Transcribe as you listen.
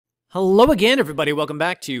Hello again, everybody. Welcome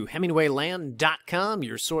back to HemingwayLand.com,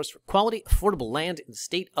 your source for quality, affordable land in the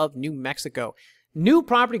state of New Mexico. New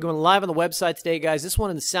property going live on the website today, guys. This one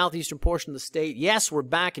in the southeastern portion of the state. Yes, we're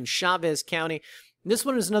back in Chaves County. This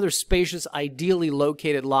one is another spacious, ideally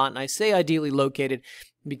located lot, and I say ideally located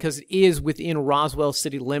because it is within Roswell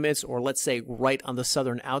city limits, or let's say right on the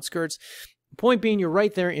southern outskirts. The point being, you're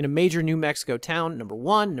right there in a major New Mexico town, number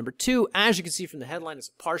one. Number two, as you can see from the headline, it's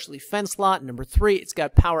a partially fenced lot. Number three, it's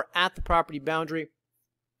got power at the property boundary.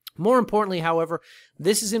 More importantly, however,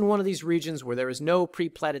 this is in one of these regions where there is no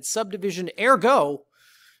pre-platted subdivision, ergo,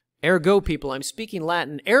 people, I'm speaking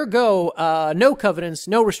Latin, ergo, no covenants,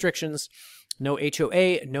 no restrictions, no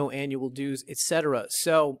HOA, no annual dues, etc.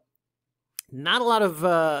 So, not a lot of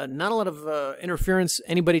interference.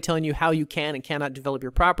 Anybody telling you how you can and cannot develop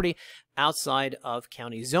your property outside of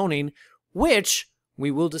county zoning, which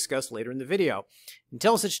we will discuss later in the video.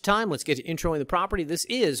 Until such time, let's get to introing the property. This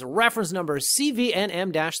is reference number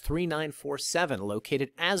CVNM-3947, located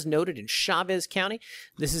as noted in Chaves County.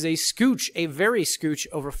 This is a scooch, a very scooch,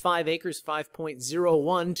 over 5 acres,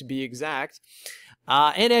 5.01 to be exact.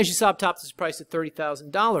 And as you saw up top, this is priced at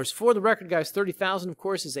 $30,000. For the record, guys, $30,000, of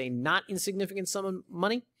course, is a not insignificant sum of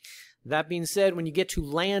money. That being said, when you get to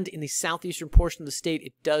land in the southeastern portion of the state,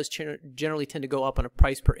 it does generally tend to go up on a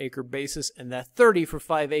price per acre basis, and that 30 for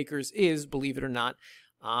 5 acres is, believe it or not,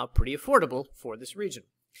 pretty affordable for this region.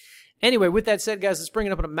 Anyway, with that said, guys, let's bring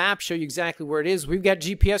it up on a map, show you exactly where it is. We've got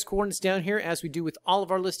GPS coordinates down here, as we do with all of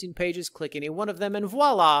our listing pages. Click any one of them, and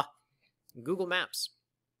voila, Google Maps.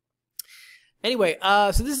 Anyway,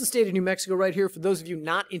 so this is the state of New Mexico right here. For those of you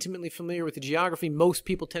not intimately familiar with the geography, most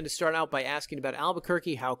people tend to start out by asking about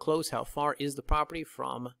Albuquerque. How close, how far is the property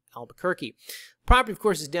from Albuquerque? Property, of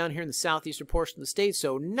course, is down here in the southeastern portion of the state,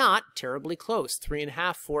 so not terribly close.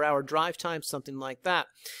 3.5, 4-hour drive time, something like that.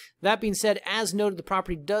 That being said, as noted, the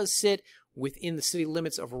property does sit within the city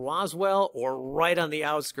limits of Roswell, or right on the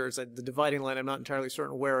outskirts. The dividing line, I'm not entirely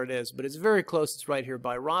certain where it is, but it's very close. It's right here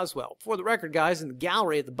by Roswell. For the record, guys, in the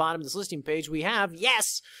gallery at the bottom of this listing page, we have,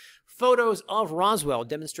 yes, photos of Roswell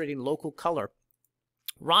demonstrating local color.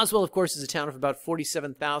 Roswell, of course, is a town of about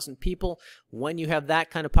 47,000 people. When you have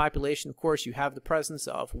that kind of population, of course, you have the presence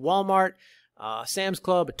of Walmart, Sam's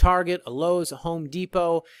Club, a Target, a Lowe's, a Home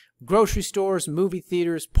Depot, grocery stores, movie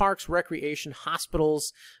theaters, parks, recreation,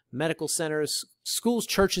 hospitals, medical centers, schools,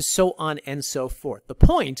 churches, so on and so forth. The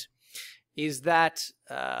point is that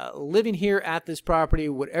living here at this property,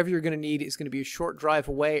 whatever you're going to need is going to be a short drive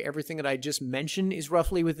away. Everything that I just mentioned is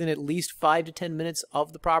roughly within at least 5 to 10 minutes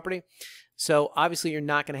of the property. So obviously you're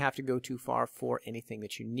not going to have to go too far for anything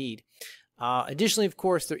that you need. Additionally, of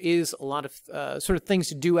course, there is a lot of sort of things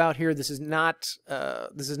to do out here. This is not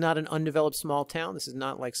an undeveloped small town. This is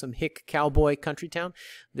not like some hick cowboy country town.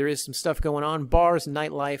 There is some stuff going on, bars,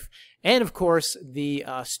 nightlife, and of course, the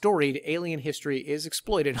storied alien history is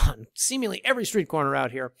exploited on seemingly every street corner out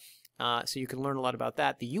here. So you can learn a lot about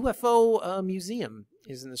that. The UFO museum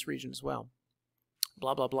is in this region as well.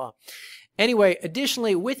 Blah, blah, blah. Anyway,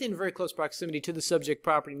 additionally, within very close proximity to the subject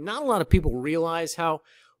property, not a lot of people realize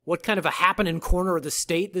what kind of a happening corner of the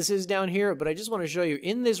state this is down here, but I just want to show you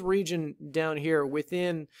in this region down here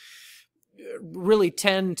within really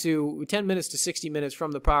 10 minutes to 60 minutes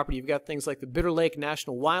from the property, you've got things like the Bitter Lake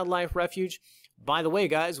National Wildlife Refuge. By the way,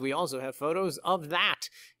 guys, we also have photos of that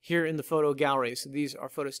here in the photo gallery. So these are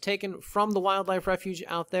photos taken from the wildlife refuge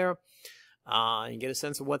out there. You get a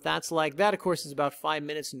sense of what that's like. That, of course, is about 5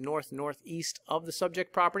 minutes northeast of the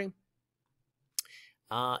subject property.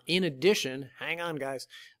 In addition, hang on, guys.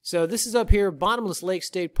 So this is up here, Bottomless Lake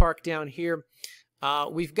State Park down here.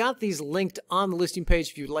 We've got these linked on the listing page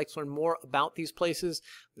if you'd like to learn more about these places.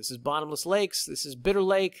 This is Bottomless Lakes. This is Bitter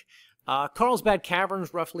Lake. Carlsbad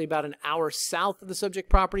Caverns, roughly about an hour south of the subject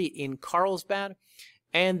property in Carlsbad.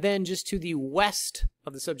 And then just to the west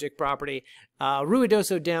of the subject property,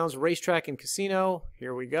 Ruidoso Downs Racetrack and Casino.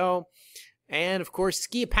 Here we go. And, of course,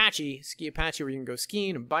 Ski Apache, where you can go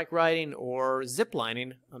skiing and bike riding or zip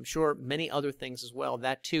lining. I'm sure many other things as well.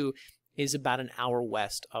 That, too, is about an hour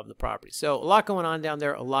west of the property. So a lot going on down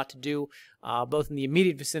there, a lot to do, both in the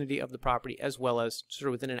immediate vicinity of the property as well as sort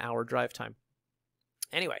of within an hour drive time.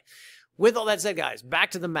 Anyway, with all that said, guys,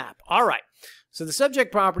 back to the map. All right, so the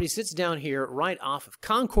subject property sits down here right off of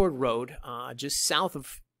Concord Road, just south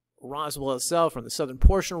of Roswell itself, from the southern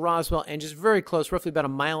portion of Roswell, and just very close, roughly about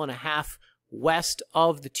 1.5 miles west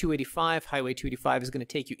of the 285. Highway 285 is going to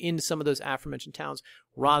take you into some of those aforementioned towns: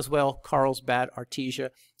 Roswell, Carlsbad, Artesia,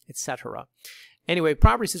 etc. Anyway,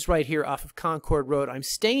 property sits right here off of Concord Road. I'm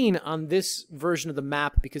staying on this version of the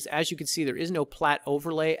map because, as you can see, there is no plat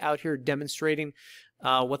overlay out here demonstrating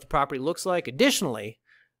what the property looks like. Additionally,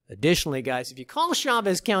 Additionally, guys, if you call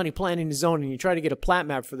Chaves County Planning and Zoning and you try to get a plat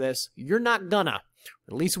map for this, you're not gonna.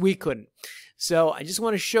 At least we couldn't. So I just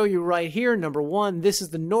want to show you right here, number one, this is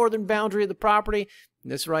the northern boundary of the property.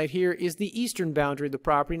 This right here is the eastern boundary of the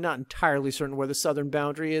property. Not entirely certain where the southern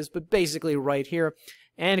boundary is, but basically right here.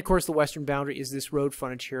 And, of course, the western boundary is this road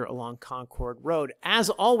frontage here along Concord Road. As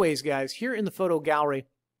always, guys, here in the photo gallery,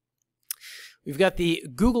 we've got the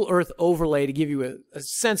Google Earth overlay to give you a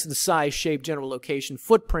sense of the size, shape, general location,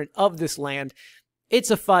 footprint of this land.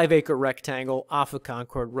 It's a 5-acre rectangle off of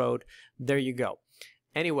Concord Road. There you go.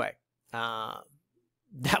 Anyway,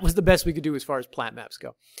 that was the best we could do as far as plat maps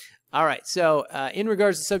go. All right, so in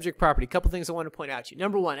regards to subject property, a couple things I want to point out to you.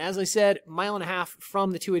 Number one, as I said, 1.5 miles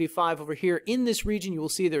from the 285 over here in this region, you will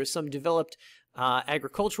see there are some developed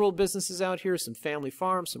agricultural businesses out here, some family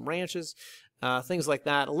farms, some ranches, things like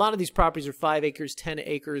that. A lot of these properties are 5 acres, 10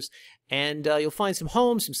 acres, and you'll find some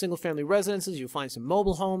homes, some single-family residences. You'll find some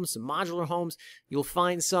mobile homes, some modular homes. You'll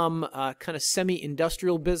find some kind of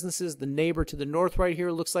semi-industrial businesses. The neighbor to the north right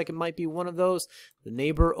here looks like it might be one of those. The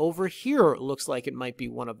neighbor over here looks like it might be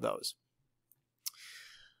one of those.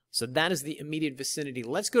 So that is the immediate vicinity.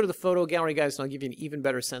 Let's go to the photo gallery, guys, and I'll give you an even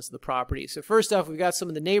better sense of the property. So first off, we've got some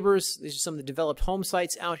of the neighbors. These are some of the developed home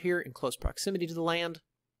sites out here in close proximity to the land.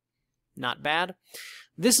 Not bad.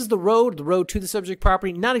 This is the road to the subject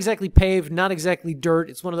property. Not exactly paved, not exactly dirt.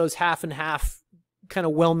 It's one of those half and half kind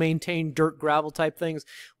of well-maintained dirt gravel type things.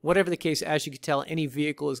 Whatever the case, as you can tell, any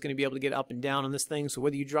vehicle is going to be able to get up and down on this thing. So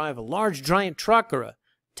whether you drive a large giant truck or a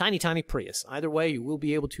tiny, tiny Prius, either way, you will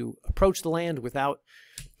be able to approach the land without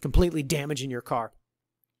completely damaging your car.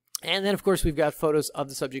 And then, of course, we've got photos of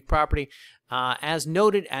the subject property. As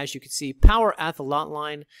noted, as you can see, power at the lot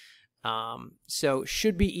line. So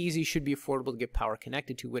should be easy, should be affordable to get power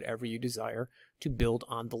connected to whatever you desire to build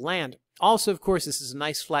on the land. Also, of course, this is a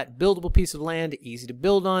nice flat buildable piece of land, easy to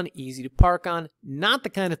build on, easy to park on, not the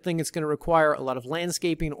kind of thing that's going to require a lot of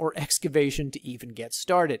landscaping or excavation to even get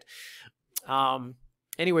started.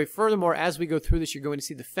 Anyway, furthermore, as we go through this, you're going to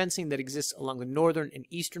see the fencing that exists along the northern and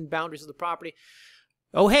eastern boundaries of the property.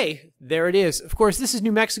 Oh, hey, there it is. Of course, this is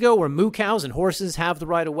New Mexico where moo cows and horses have the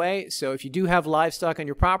right of way. So if you do have livestock on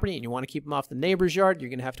your property and you want to keep them off the neighbor's yard, you're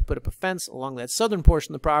going to have to put up a fence along that southern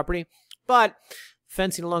portion of the property. But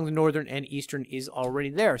fencing along the northern and eastern is already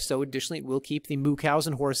there. So additionally, it will keep the moo cows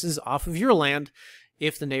and horses off of your land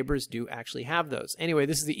if the neighbors do actually have those. Anyway,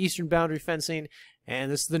 this is the eastern boundary fencing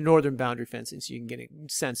and this is the northern boundary fencing, so you can get a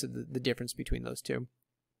sense of the difference between those two.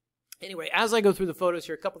 Anyway, as I go through the photos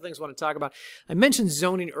here, a couple things I want to talk about. I mentioned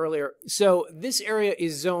zoning earlier. So this area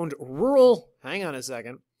is zoned rural, hang on a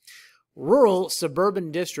second, rural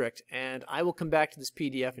suburban district, and I will come back to this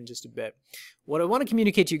PDF in just a bit. What I want to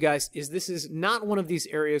communicate to you guys is this is not one of these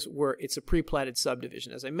areas where it's a pre-platted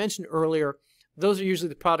subdivision. As I mentioned earlier, those are usually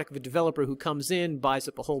the product of a developer who comes in, buys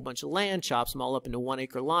up a whole bunch of land, chops them all up into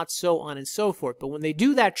 1-acre lots, so on and so forth. But when they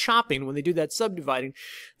do that chopping, when they do that subdividing,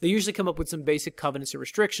 they usually come up with some basic covenants and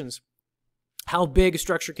restrictions. How big a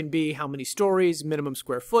structure can be, how many stories, minimum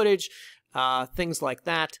square footage, things like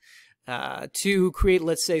that, to create,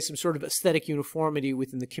 let's say, some sort of aesthetic uniformity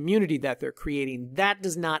within the community that they're creating. That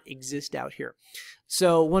does not exist out here.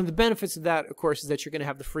 So one of the benefits of that, of course, is that you're going to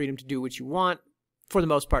have the freedom to do what you want, for the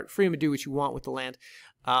most part, freedom to do what you want with the land.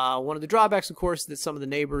 One of the drawbacks, of course, is that some of the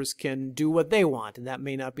neighbors can do what they want, and that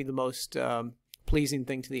may not be the most pleasing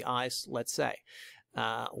thing to the eyes, let's say.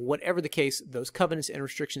 Whatever the case, those covenants and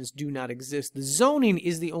restrictions do not exist. The zoning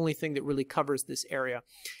is the only thing that really covers this area.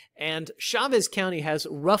 And Chaves County has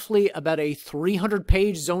roughly about a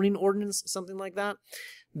 300-page zoning ordinance, something like that.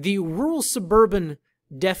 The rural suburban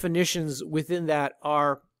definitions within that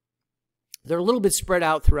are, they're a little bit spread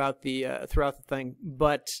out throughout the thing,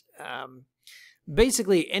 but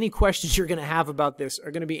basically any questions you're going to have about this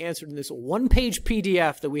are going to be answered in this one-page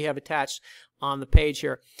PDF that we have attached on the page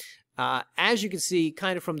here. As you can see,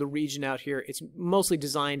 kind of from the region out here, it's mostly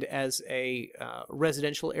designed as a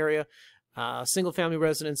residential area, single-family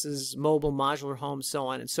residences, mobile, modular homes, so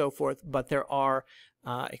on and so forth. But there are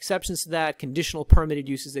exceptions to that, conditional permitted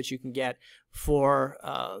uses that you can get for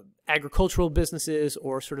agricultural businesses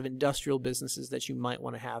or sort of industrial businesses that you might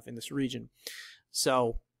want to have in this region.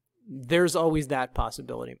 So there's always that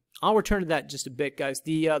possibility. I'll return to that in just a bit, guys.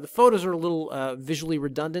 The photos are a little visually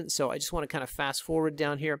redundant, so I just want to kind of fast forward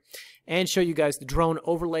down here and show you guys the drone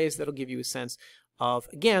overlays that'll give you a sense of,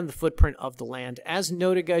 again, the footprint of the land. As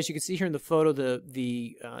noted, guys, you can see here in the photo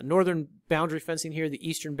the northern boundary fencing here, the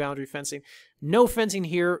eastern boundary fencing. No fencing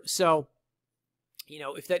here, so, you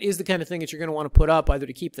know, if that is the kind of thing that you're going to want to put up, either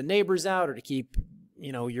to keep the neighbors out or to keep,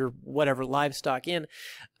 your whatever livestock in.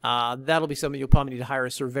 That'll be something you'll probably need to hire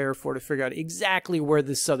a surveyor for to figure out exactly where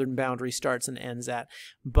the southern boundary starts and ends at.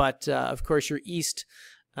 But of course, your east,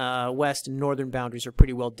 west, and northern boundaries are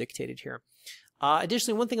pretty well dictated here.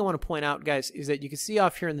 Additionally, one thing I want to point out, guys, is that you can see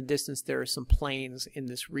off here in the distance there are some plains in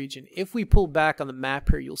this region. If we pull back on the map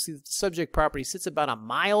here, you'll see that the subject property sits about a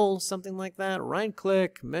mile, something like that.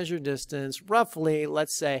 Right-click, measure distance, roughly,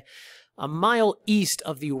 let's say, a mile east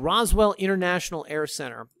of the Roswell International Air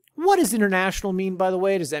Center. What does international mean, by the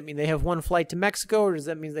way? Does that mean they have one flight to Mexico, or does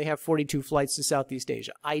that mean they have 42 flights to Southeast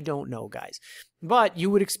Asia? I don't know, guys. But you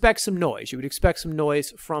would expect some noise. You would expect some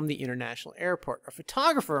noise from the international airport. A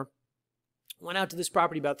photographer went out to this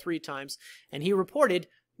property about 3 times, and he reported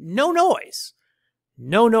no noise.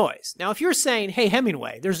 No noise. Now, if you're saying, hey,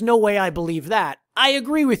 Hemingway, there's no way I believe that, I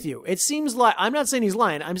agree with you. It seems like, I'm not saying he's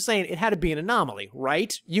lying, I'm saying it had to be an anomaly,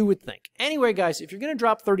 right? You would think. Anyway, guys, if you're going to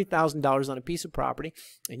drop $30,000 on a piece of property,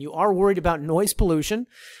 and you are worried about noise pollution,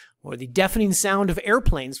 or the deafening sound of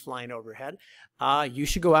airplanes flying overhead, you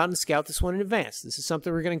should go out and scout this one in advance. This is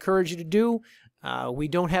something we're going to encourage you to do. We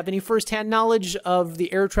don't have any firsthand knowledge of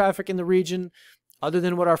the air traffic in the region other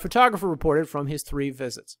than what our photographer reported from his 3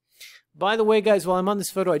 visits. By the way, guys, while I'm on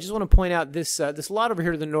this photo, I just want to point out this lot over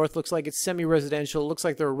here to the north looks like it's semi-residential. It looks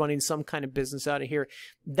like they're running some kind of business out of here.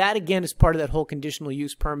 That, again, is part of that whole conditional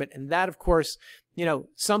use permit. And that, of course,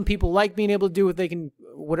 some people like being able to do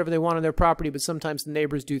whatever they want on their property, but sometimes the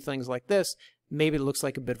neighbors do things like this. Maybe it looks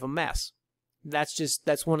like a bit of a mess.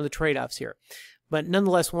 That's one of the trade-offs here. But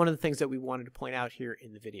nonetheless, one of the things that we wanted to point out here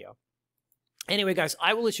in the video. Anyway, guys,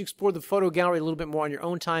 I will let you explore the photo gallery a little bit more on your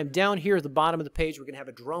own time. Down here at the bottom of the page, we're going to have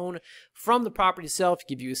a drone from the property itself to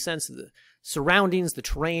give you a sense of the surroundings, the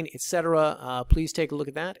terrain, etc. Please take a look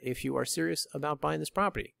at that if you are serious about buying this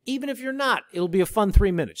property. Even if you're not, it'll be a fun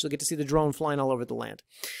 3 minutes. You'll get to see the drone flying all over the land.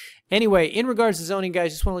 Anyway, in regards to zoning,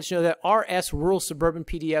 guys, just want to let you know that RS Rural Suburban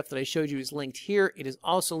PDF that I showed you is linked here. It is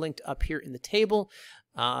also linked up here in the table.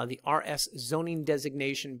 The RS zoning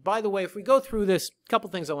designation. By the way, if we go through this, a couple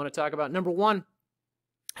things I want to talk about. Number one,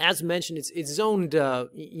 as mentioned, it's zoned, as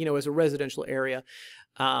a residential area.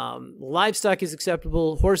 Livestock is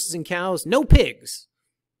acceptable. Horses and cows, no pigs.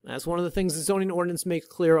 That's one of the things the zoning ordinance makes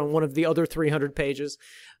clear on one of the other 300 pages.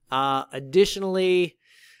 Additionally,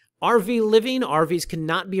 RV living. RVs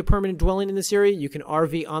cannot be a permanent dwelling in this area. You can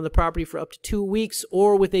RV on the property for up to 2 weeks,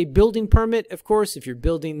 or with a building permit, of course, if you're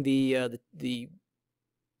building the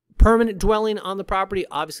permanent dwelling on the property.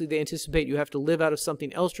 Obviously, they anticipate you have to live out of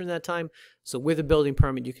something else during that time. So with a building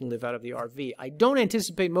permit, you can live out of the RV. I don't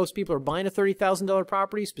anticipate most people are buying a $30,000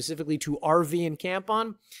 property specifically to RV and camp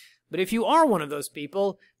on. But if you are one of those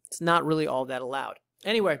people, it's not really all that allowed.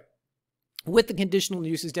 Anyway, with the conditional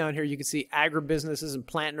uses down here, you can see agribusinesses and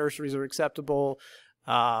plant nurseries are acceptable.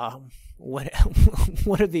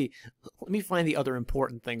 What are the, let me find the other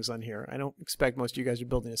important things on here. I don't expect most of you guys are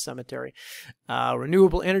building a cemetery.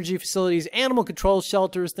 Renewable energy facilities, animal control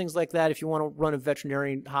shelters, things like that. If you want to run a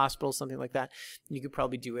veterinary hospital, something like that, you could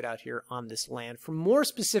probably do it out here on this land. For more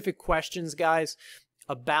specific questions, guys,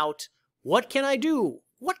 about what can I do?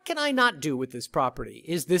 What can I not do with this property?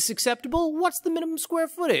 Is this acceptable? What's the minimum square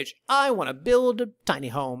footage? I want to build a tiny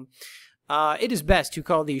home. It is best to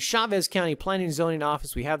call the Chaves County Planning and Zoning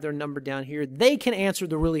Office. We have their number down here. They can answer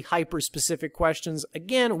the really hyper-specific questions.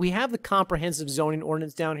 Again, we have the comprehensive zoning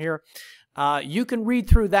ordinance down here. You can read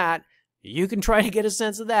through that. You can try to get a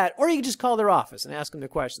sense of that, or you can just call their office and ask them the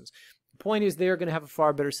questions. The point is they're going to have a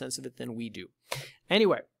far better sense of it than we do.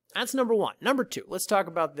 Anyway, that's number one. Number two, let's talk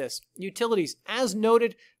about this. Utilities. As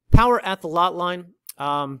noted, power at the lot line.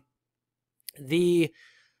 The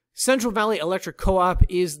Central Valley Electric Co-op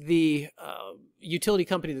is the utility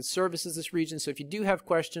company that services this region. So if you do have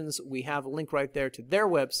questions, we have a link right there to their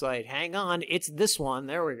website. Hang on, it's this one.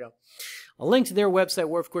 There we go. A link to their website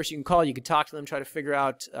where, of course, you can call, you can talk to them, try to figure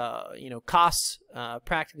out, costs,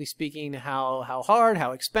 practically speaking, how hard,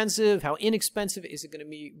 how expensive, how inexpensive is it going to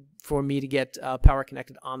be for me to get power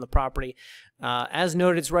connected on the property. As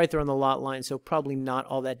noted, it's right there on the lot line, so probably not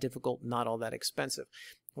all that difficult, not all that expensive.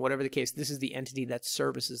 Whatever the case, this is the entity that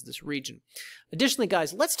services this region. Additionally,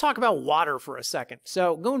 guys, let's talk about water for a second.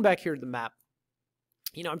 So going back here to the map,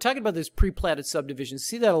 I'm talking about this pre-platted subdivisions.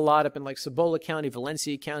 See that a lot up in like Cibola County,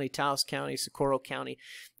 Valencia County, Taos County, Socorro County.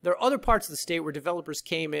 There are other parts of the state where developers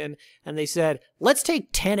came in and they said, let's take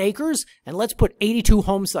 10 acres and let's put 82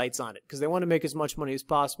 home sites on it because they want to make as much money as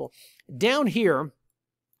possible. Down here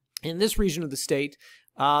in this region of the state,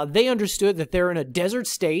 they understood that they're in a desert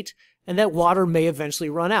state and that water may eventually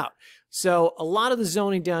run out. So a lot of the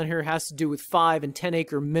zoning down here has to do with 5 and 10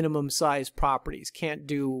 acre minimum size properties. Can't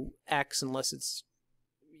do X unless it's,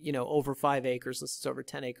 over 5 acres, unless it's over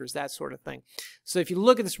 10 acres, that sort of thing. So if you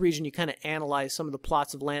look at this region, you kind of analyze some of the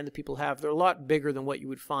plots of land that people have. They're a lot bigger than what you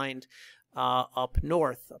would find up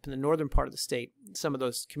north, up in the northern part of the state, some of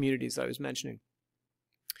those communities I was mentioning.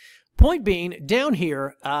 Point being, down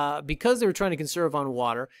here, because they were trying to conserve on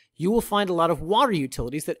water, you will find a lot of water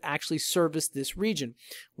utilities that actually service this region.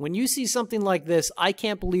 When you see something like this, I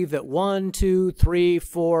can't believe that 1, 2, 3,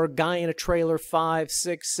 4, guy in a trailer, 5,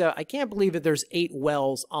 6, 7, I can't believe that there's 8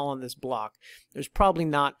 wells all on this block. There's probably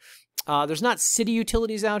not. There's not city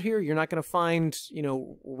utilities out here. You're not going to find,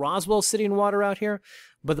 Roswell City and Water out here.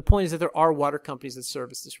 But the point is that there are water companies that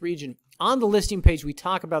service this region. On the listing page, we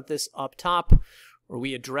talk about this up top, or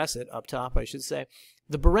we address it up top, I should say.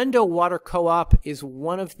 The Berendo Water Co-op is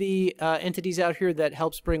one of the entities out here that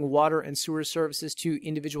helps bring water and sewer services to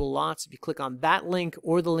individual lots. If you click on that link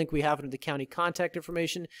or the link we have under the county contact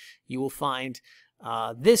information, you will find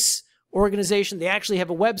this organization. They actually have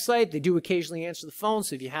a website. They do occasionally answer the phone,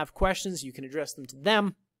 so if you have questions, you can address them to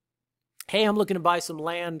them. Hey, I'm looking to buy some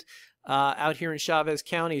land out here in Chaves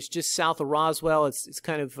County. It's just south of Roswell. It's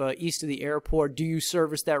kind of east of the airport. Do you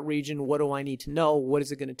service that region? What do I need to know? What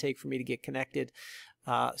is it going to take for me to get connected?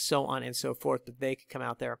 So on and so forth. But they could come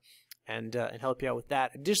out there and help you out with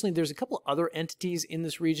that. Additionally, there's a couple other entities in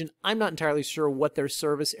this region. I'm not entirely sure what their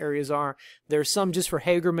service areas are. There's some just for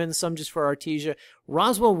Hagerman, some just for Artesia.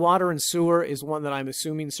 Roswell Water and Sewer is one that I'm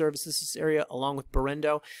assuming services this area, along with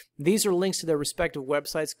Berendo. These are links to their respective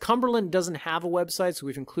websites. Cumberland doesn't have a website, so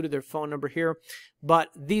we've included their phone number here. But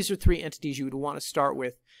these are 3 entities you would want to start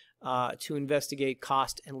with to investigate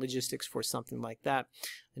cost and logistics for something like that.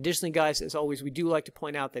 Additionally, guys, as always, we do like to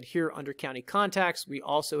point out that here under County Contacts, we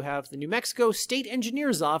also have the New Mexico State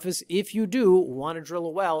Engineer's Office. If you do want to drill a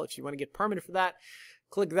well, if you want to get permitted for that,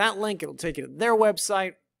 click that link. It'll take you to their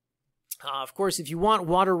website. Of course, if you want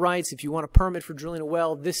water rights, if you want a permit for drilling a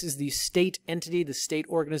well, this is the state entity, the state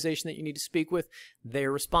organization that you need to speak with.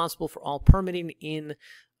 They're responsible for all permitting in,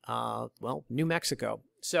 New Mexico.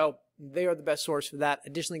 So they are the best source for that.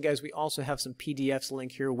 Additionally, guys, we also have some PDFs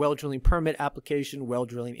linked here, well drilling permit application, well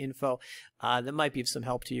drilling info. That might be of some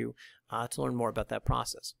help to you to learn more about that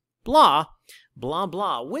process. Blah, blah,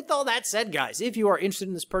 blah. With all that said, guys, if you are interested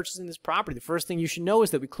in purchasing this property, the first thing you should know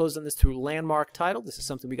is that we closed on this through Landmark Title. This is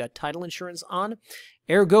something we got title insurance on.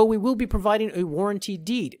 Ergo, we will be providing a warranty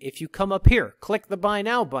deed. If you come up here, click the Buy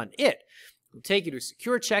Now button, We'll take you to a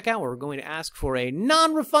secure checkout where we're going to ask for a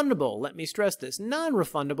non-refundable, let me stress this,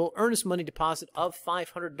 non-refundable earnest money deposit of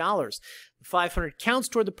 $500. The $500 counts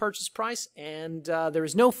toward the purchase price, and there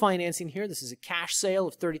is no financing here. This is a cash sale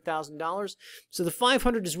of $30,000. So the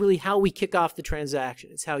 $500 is really how we kick off the transaction.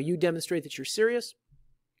 It's how you demonstrate that you're serious.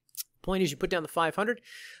 Point is, you put down the $500,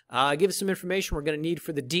 give us some information we're going to need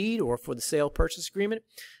for the deed or for the sale purchase agreement.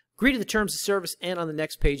 Agree to the terms of service, and on the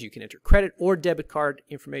next page, you can enter credit or debit card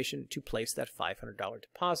information to place that $500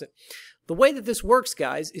 deposit. The way that this works,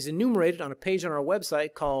 guys, is enumerated on a page on our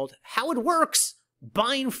website called How It Works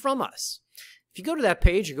Buying From Us. If you go to that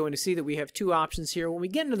page, you're going to see that we have 2 options here. When we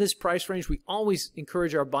get into this price range, we always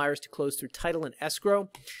encourage our buyers to close through title and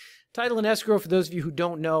escrow. Title and escrow, for those of you who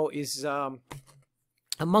don't know, is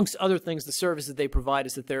amongst other things, the service that they provide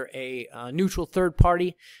is that they're a neutral third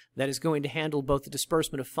party that is going to handle both the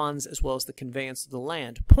disbursement of funds as well as the conveyance of the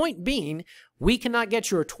land. Point being, we cannot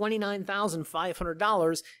get your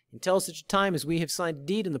 $29,500 until such a time as we have signed a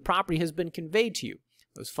deed and the property has been conveyed to you.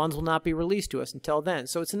 Those funds will not be released to us until then.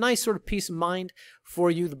 So it's a nice sort of peace of mind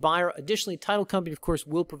for you, the buyer. Additionally, title company, of course,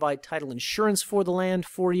 will provide title insurance for the land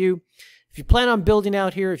for you. If you plan on building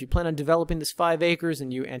out here, if you plan on developing this 5 acres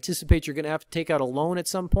and you anticipate you're going to have to take out a loan at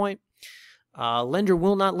some point, lender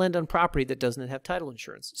will not lend on property that doesn't have title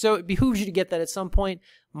insurance. So it behooves you to get that at some point.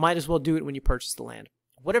 Might as well do it when you purchase the land.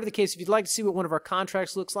 Whatever the case, if you'd like to see what one of our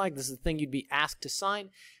contracts looks like, this is the thing you'd be asked to sign.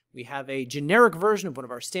 We have a generic version of one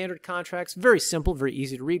of our standard contracts. Very simple, very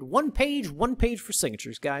easy to read. One page for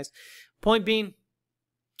signatures, guys. Point being,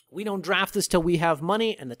 we don't draft this till we have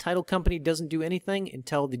money, and the title company doesn't do anything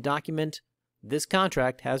until the document, this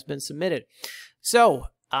contract, has been submitted. So,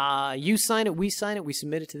 you sign it, we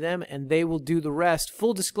submit it to them, and they will do the rest.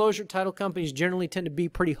 Full disclosure, title companies generally tend to be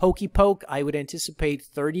pretty hokey poke. I would anticipate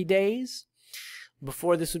 30 days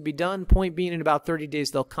before this would be done. Point being, in about 30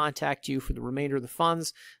 days, they'll contact you for the remainder of the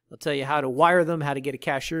funds. They'll tell you how to wire them, how to get a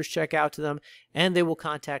cashier's check out to them, and they will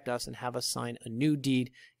contact us and have us sign a new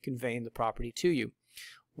deed conveying the property to you.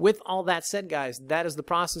 with all that said, guys, that is the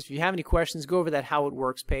process. If you have any questions, go over that How It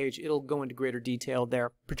Works page. It'll go into greater detail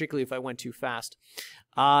there, particularly if I went too fast.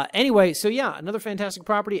 Anyway, so yeah, another fantastic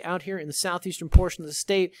property out here in the southeastern portion of the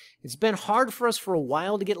state. It's been hard for us for a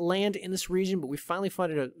while to get land in this region, but we finally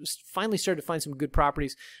started to find some good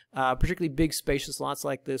properties, particularly big, spacious lots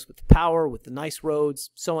like this with the power, with the nice roads,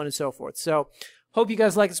 so on and so forth. So hope you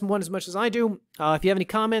guys like this one as much as I do. If you have any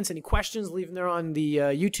comments, any questions, leave them there on the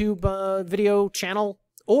YouTube video channel,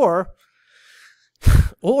 or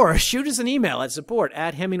shoot us an email at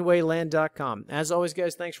support@hemingwayland.com. As always,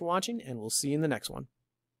 guys, thanks for watching, and we'll see you in the next one.